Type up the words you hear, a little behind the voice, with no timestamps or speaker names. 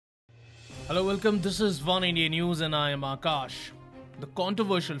Hello, welcome. This is Oneindia News and I am Akash. The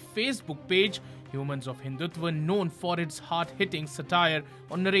controversial Facebook page Humans of Hindutva, known for its hard-hitting satire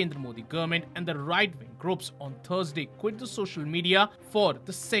on Narendra Modi government and the right-wing groups, on Thursday quit the social media for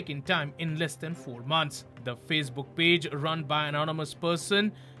the second time in less than 4 months. The Facebook page, run by an anonymous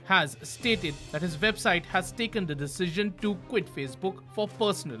person, has stated that his website has taken the decision to quit Facebook for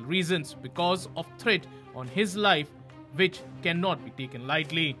personal reasons because of threat on his life, which cannot be taken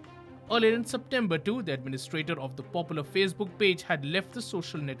lightly. Earlier in September too, the administrator of the popular Facebook page had left the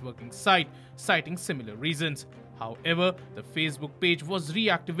social networking site, citing similar reasons. However, the Facebook page was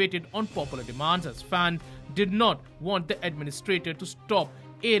reactivated on popular demands as fans did not want the administrator to stop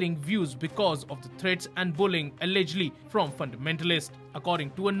airing views because of the threats and bullying allegedly from fundamentalists.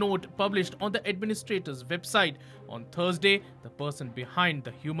 According to a note published on the administrator's website on Thursday, the person behind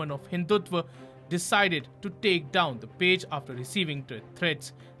the Human of Hindutva decided to take down the page after receiving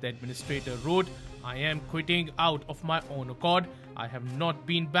threats. The administrator wrote, "I am quitting out of my own accord. I have not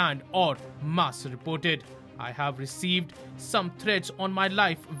been banned or mass reported. I have received some threats on my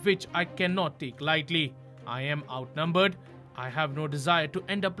life which I cannot take lightly. I am outnumbered. I have no desire to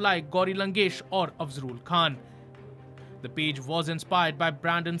end up like Gauri Langesh or Afzrul Khan." The page was inspired by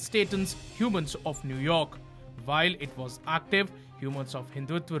Brandon Staten's Humans of New York. While it was active, Humans of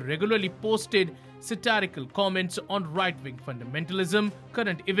Hindutva regularly posted satirical comments on right-wing fundamentalism,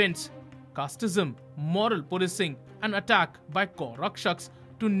 current events, casteism, moral policing, and attack by Kaur Rakshaks,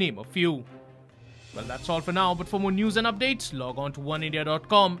 to name a few. Well, that's all for now, but for more news and updates, log on to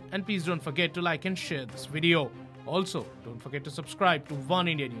oneindia.com and please don't forget to like and share this video. Also, don't forget to subscribe to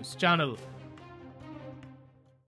Oneindia News channel.